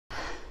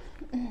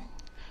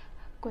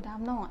Good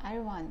afternoon,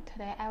 everyone.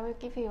 Today I will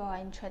give you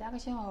an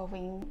introduction of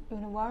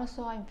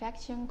universal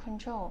infection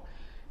control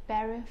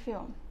barrier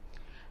film.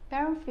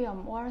 Barrier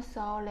film,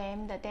 also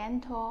named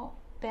dental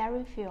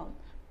barrier film,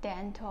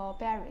 dental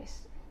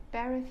barriers,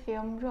 barrier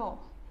film roll,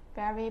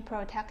 barrier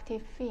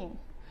protective film,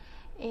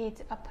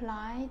 is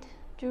applied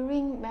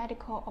during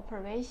medical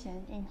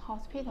operation in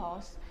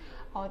hospitals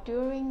or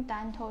during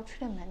dental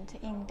treatment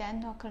in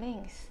dental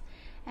clinics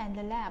and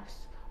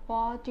labs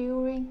or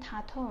during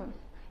tattoo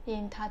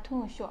in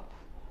tattoo shop.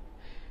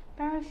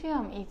 Barrier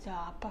film is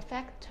a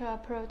perfect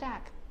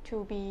product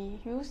to be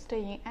used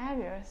in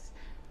areas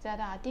that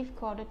are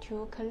difficult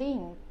to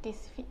clean,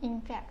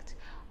 disinfect,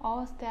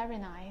 or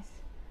sterilize.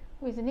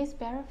 With this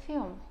barrier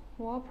film,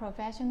 all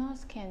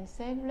professionals can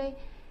safely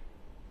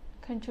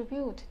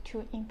contribute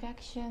to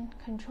infection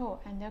control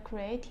and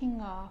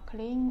creating a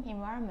clean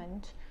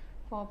environment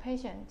for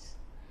patients.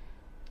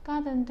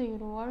 Guardant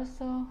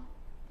Universal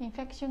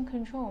Infection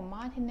Control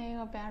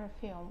multi-layer barrier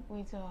film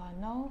with a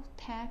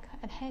no-tack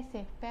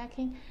adhesive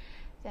backing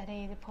that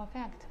is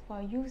perfect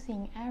for use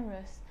in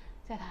areas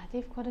that are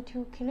difficult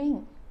to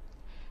clean,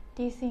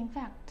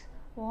 disinfect,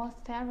 or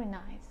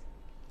sterilize.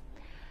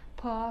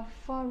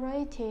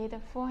 Perforated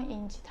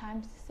 4-inch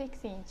x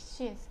 6-inch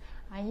sheets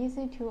are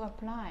easy to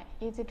apply,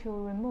 easy to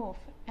remove,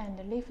 and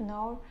leave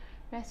no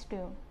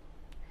residue.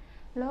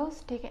 Low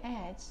stick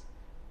edge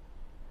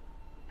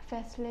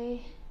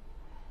facilitates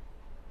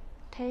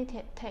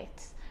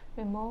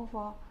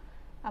removal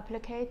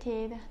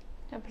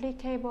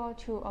applicable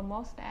to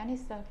almost any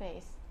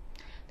surface.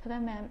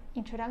 Today's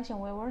introduction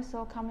will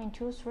also come in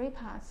 3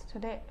 parts.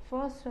 Today,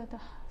 first, the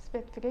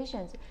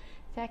specifications.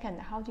 Second,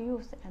 how to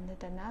use, and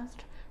the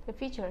last, the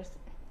features.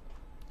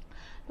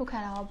 Look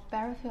at our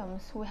barrier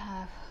films. We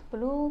have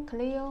blue,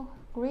 clear,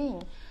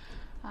 green,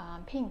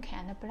 pink,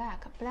 and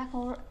black. Black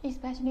are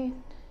especially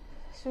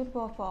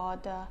suitable for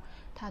the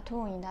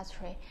tattoo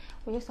industry.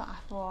 We also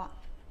have for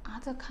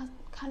other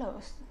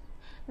colors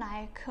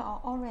like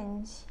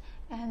orange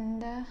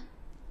and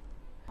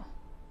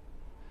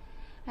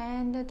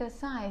the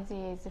size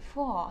is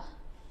 4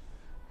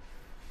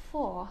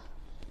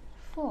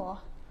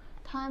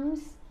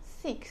 times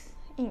 6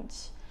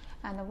 inch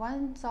and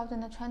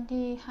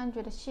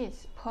 1,200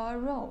 sheets per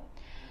row.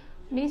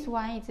 This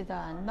one is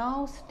the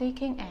no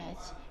sticking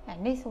edge,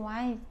 and this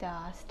one is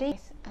the stick,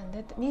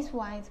 and this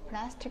one is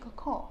plastic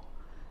core,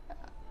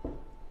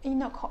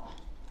 inner core.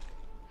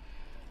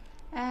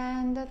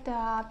 And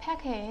the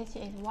package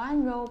is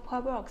 1 roll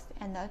per box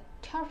and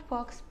 12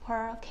 box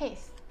per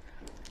case.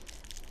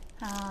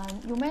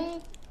 You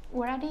may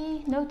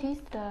already notice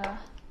the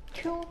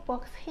 2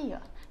 box here.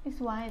 This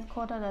one is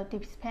called the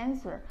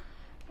dispenser.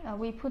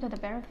 We put the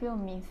barrier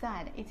film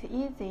inside. It's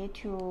easy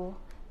to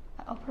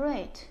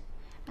operate,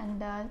 and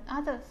the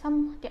other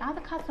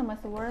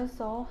customers will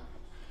also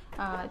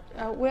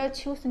will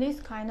choose this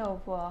kind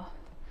of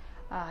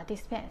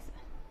dispenser.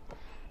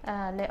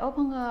 They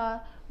open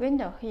a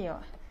window here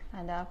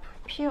and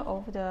peel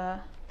off the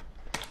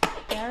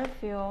barrier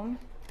film.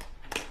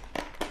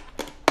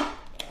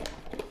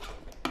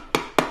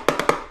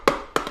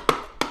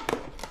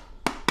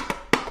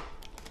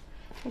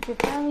 It's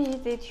very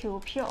easy to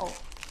peel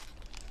off.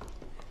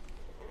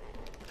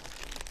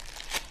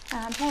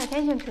 Pay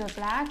attention to the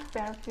black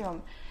barrier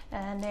film,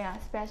 and they are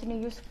especially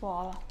used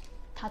for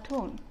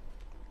tattoo.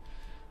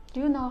 Do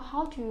you know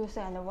how to use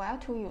and where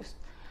to use?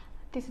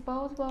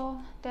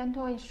 Disposable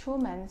dental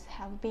instruments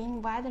have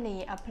been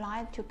widely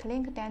applied to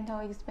clinic dental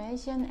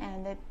expansion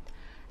and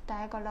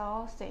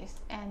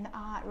diagnosis and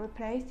are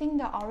replacing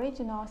the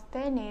original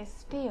stainless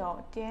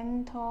steel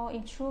dental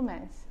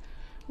instruments,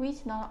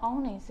 which not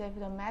only save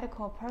the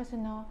medical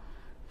personnel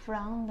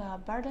from the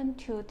burden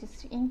to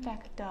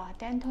disinfect the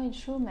dental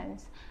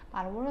instruments,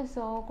 but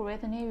also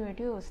greatly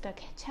reduce the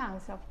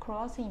chance of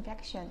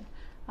cross-infection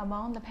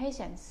among the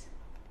patients.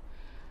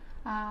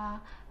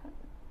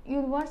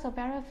 Universal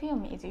barrier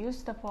film is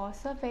used for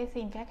surface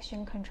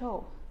infection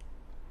control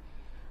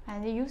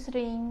and used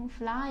in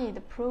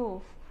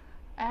fluid-proof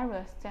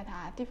areas that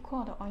are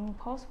difficult or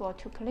impossible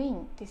to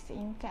clean,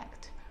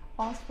 disinfect,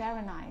 or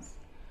sterilize.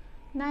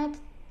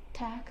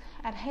 Tack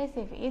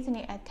adhesive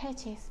easily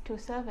attaches to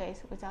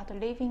surface without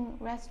leaving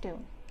residue.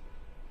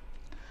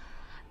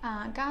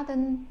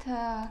 Guardant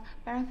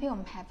barrier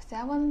film have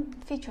 7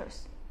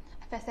 features,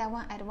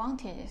 7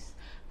 advantages.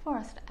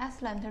 First,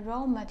 excellent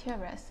raw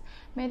materials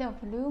made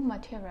of new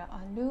material,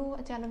 a new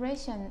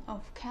generation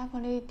of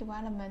carefully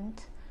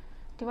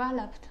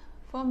developed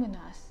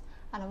formulas,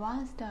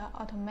 advanced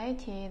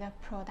automated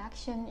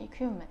production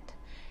equipment.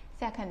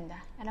 Second,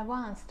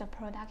 advanced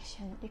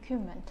production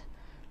equipment.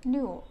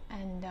 New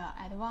and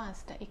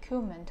advanced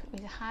equipment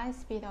with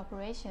high-speed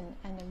operation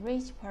and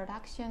rich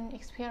production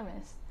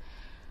experience.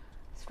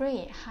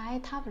 3. High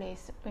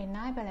toughness,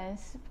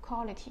 reliability,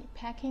 quality.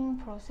 Packing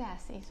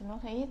process is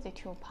not easy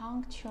to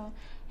puncture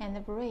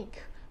and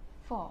break.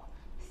 4.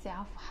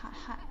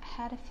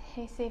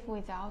 Self-adhesive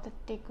without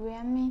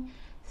degrading,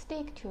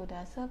 stick to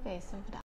the surface of the